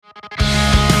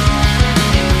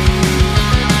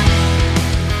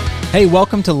Hey,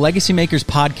 welcome to Legacy Makers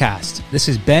Podcast. This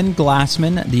is Ben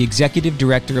Glassman, the Executive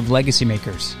Director of Legacy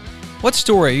Makers. What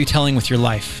story are you telling with your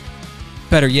life?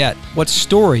 Better yet, what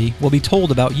story will be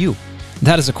told about you?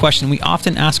 That is a question we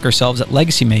often ask ourselves at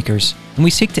Legacy Makers, and we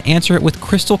seek to answer it with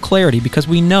crystal clarity because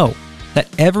we know that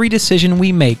every decision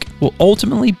we make will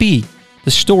ultimately be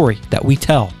the story that we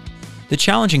tell. The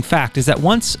challenging fact is that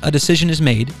once a decision is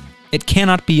made, it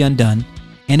cannot be undone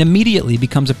and immediately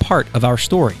becomes a part of our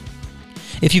story.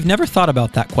 If you've never thought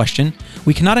about that question,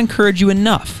 we cannot encourage you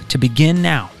enough to begin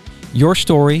now. Your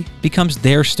story becomes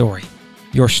their story.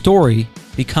 Your story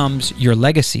becomes your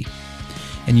legacy.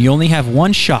 And you only have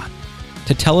one shot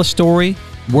to tell a story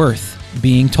worth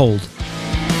being told.